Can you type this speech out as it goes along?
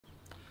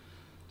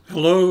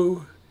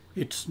Hello,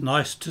 it's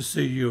nice to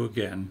see you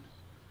again.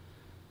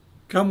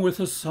 Come with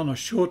us on a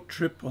short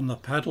trip on the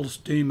paddle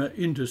steamer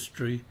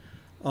industry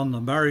on the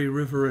Murray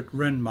River at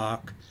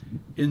Renmark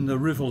in the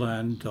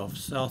Riverland of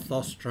South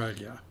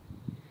Australia.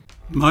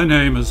 My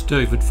name is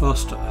David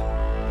Foster.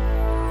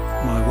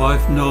 My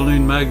wife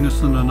Nolene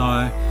Magnuson and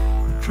I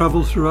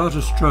travel throughout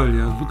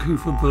Australia looking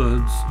for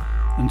birds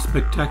and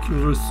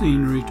spectacular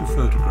scenery to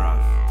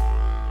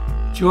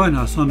photograph. Join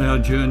us on our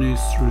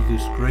journeys through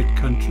this great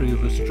country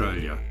of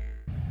Australia.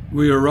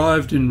 We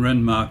arrived in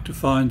Renmark to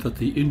find that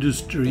the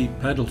industry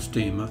paddle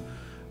steamer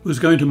was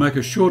going to make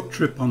a short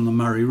trip on the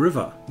Murray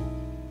River.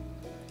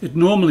 It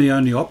normally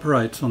only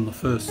operates on the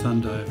first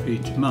Sunday of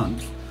each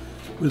month,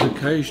 with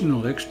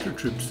occasional extra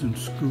trips in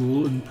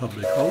school and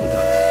public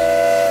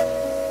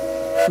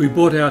holidays. We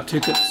bought our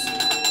tickets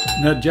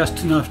and had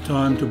just enough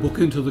time to book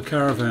into the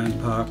caravan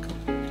park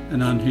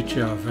and unhitch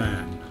our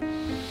van.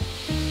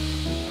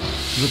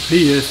 The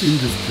PS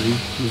Industry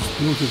was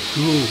built at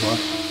Goolwa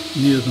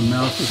near the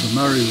mouth of the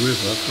Murray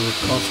River for a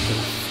cost of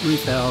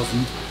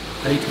 £3,858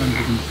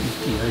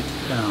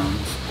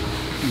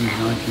 in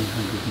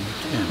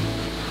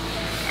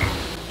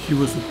 1910. She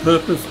was a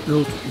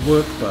purpose-built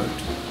workboat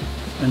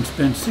and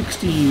spent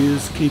 60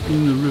 years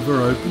keeping the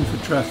river open for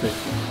traffic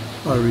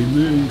by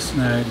removing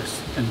snags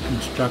and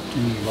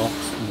constructing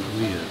locks and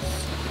weirs.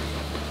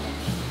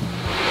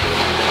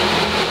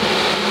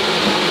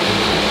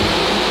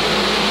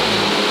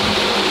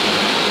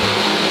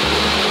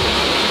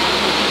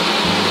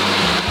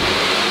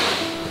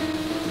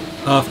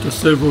 After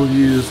several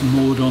years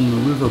moored on the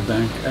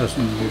riverbank as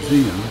a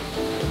museum,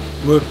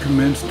 work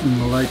commenced in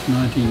the late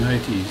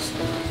 1980s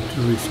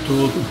to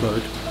restore the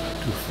boat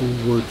to full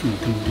working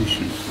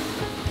condition.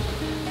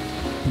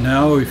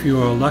 Now, if you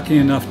are lucky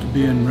enough to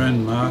be in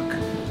Renmark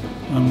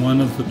on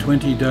one of the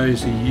 20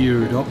 days a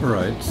year it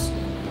operates,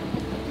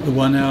 the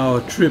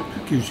 1-hour trip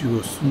gives you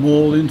a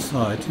small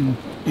insight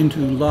into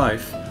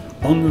life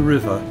on the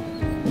river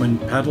when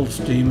paddle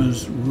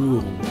steamers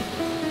rule.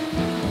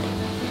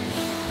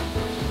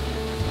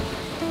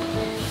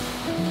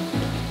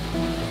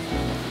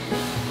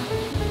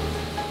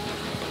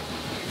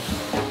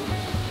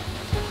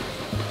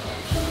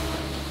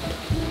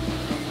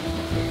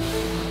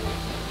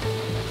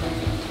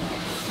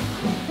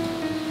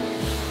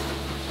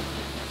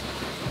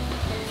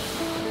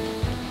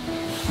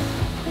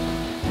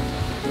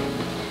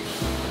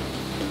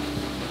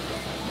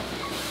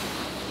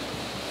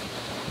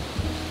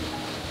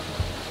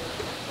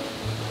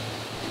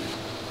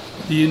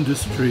 The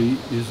industry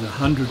is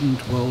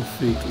 112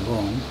 feet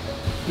long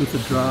with a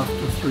draft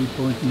of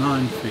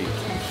 3.9 feet.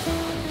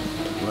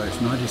 It weighs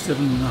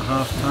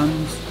 97.5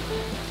 tonnes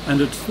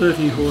and its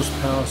 30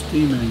 horsepower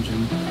steam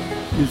engine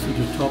is at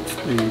a top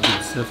speed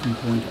of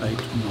 7.8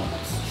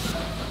 knots.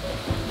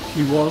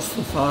 She was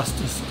the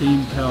fastest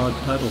steam-powered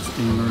paddle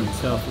steamer in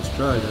South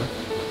Australia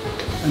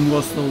and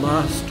was the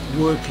last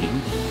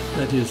working,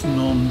 that is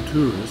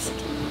non-tourist,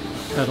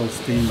 paddle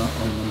steamer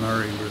on the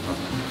Murray River.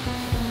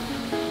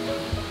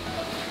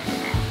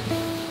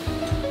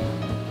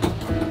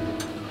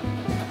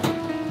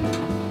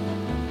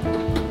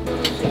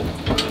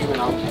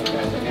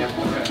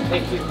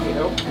 Thank you for your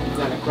help. You've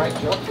done a great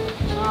job.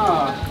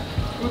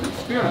 Good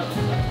experience.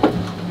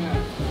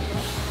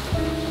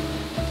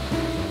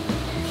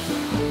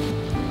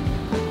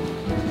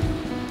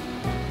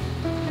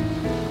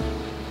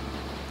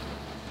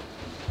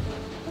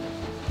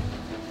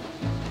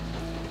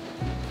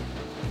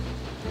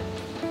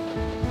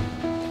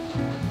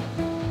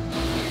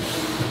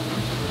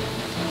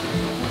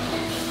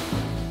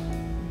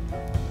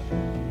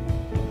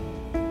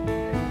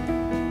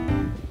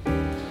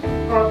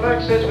 Alright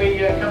folks, as we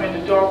come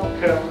into dock,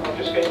 I'll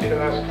just get you to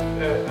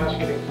ask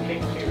you to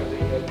keep